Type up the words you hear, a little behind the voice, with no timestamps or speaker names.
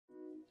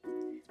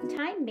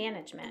Time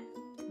management.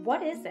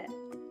 What is it?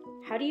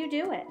 How do you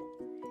do it?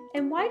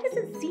 And why does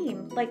it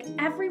seem like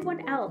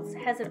everyone else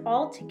has it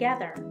all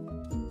together,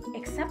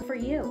 except for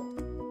you?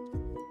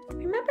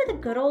 Remember the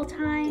good old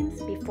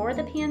times before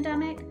the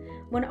pandemic,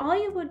 when all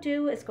you would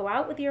do is go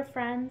out with your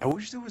friends? I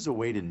wish there was a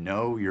way to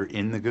know you're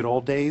in the good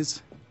old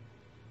days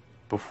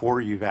before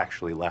you've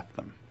actually left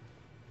them.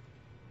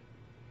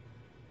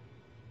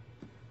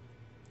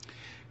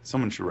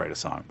 Someone should write a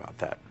song about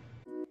that.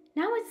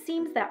 Now it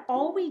seems that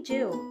all we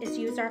do is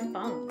use our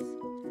phones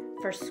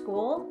for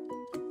school,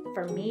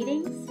 for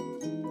meetings,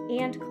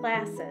 and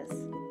classes.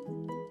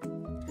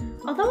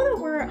 Although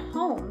we're at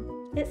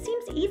home, it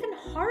seems even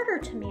harder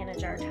to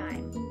manage our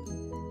time.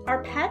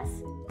 Our pets,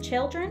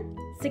 children,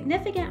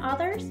 significant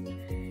others,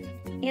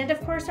 and of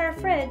course our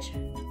fridge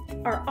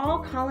are all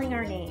calling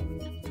our name.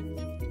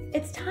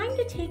 It's time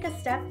to take a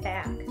step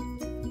back.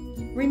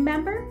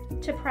 Remember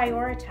to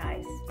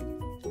prioritize.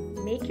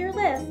 Make your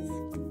lists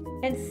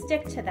and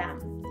stick to them.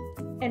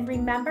 And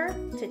remember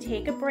to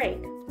take a break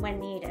when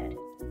needed.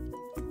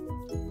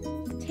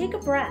 Take a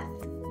breath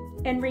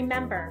and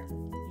remember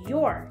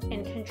you're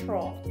in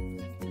control.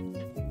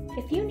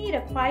 If you need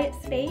a quiet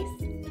space,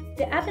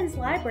 the Evans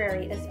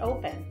Library is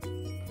open.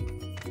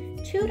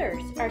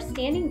 Tutors are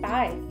standing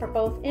by for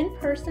both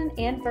in-person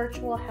and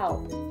virtual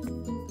help.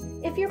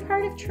 If you're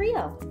part of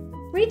TRIO,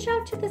 reach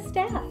out to the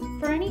staff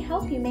for any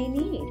help you may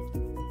need.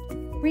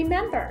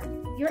 Remember,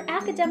 your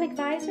academic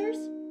advisors,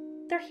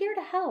 they're here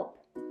to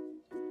help.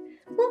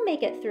 We'll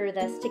make it through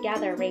this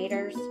together,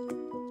 Raiders.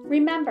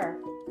 Remember,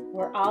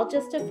 we're all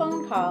just a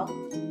phone call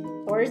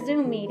or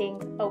Zoom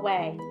meeting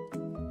away.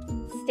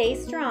 Stay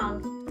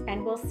strong,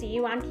 and we'll see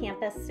you on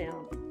campus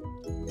soon.